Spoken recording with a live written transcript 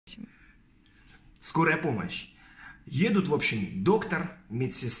Скорая помощь. Едут, в общем, доктор,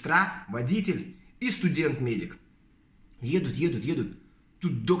 медсестра, водитель и студент-медик. Едут.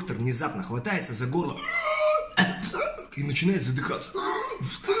 Тут доктор внезапно хватается за горло и начинает задыхаться.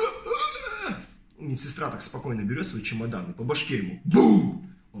 Медсестра так спокойно берет свой чемодан и по башке ему.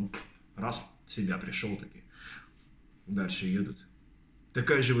 Бум! Он раз в себя пришел таки. Дальше едут.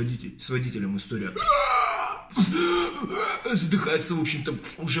 Такая же с водителем история. Задыхается, в общем-то,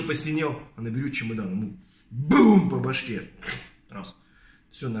 уже посинел. Она берет чемодан, ему бум по башке. Раз.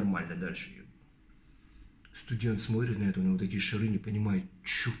 Все нормально, дальше едут. Студент смотрит на это, у него такие шары, не понимает,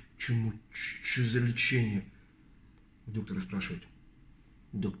 чему, что за лечение. Доктора спрашивает.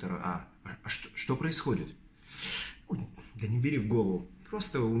 Доктора, что происходит? Ой, да не бери в голову.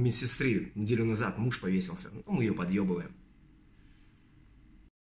 Просто у медсестры неделю назад муж повесился. Ну, мы ее подъебываем.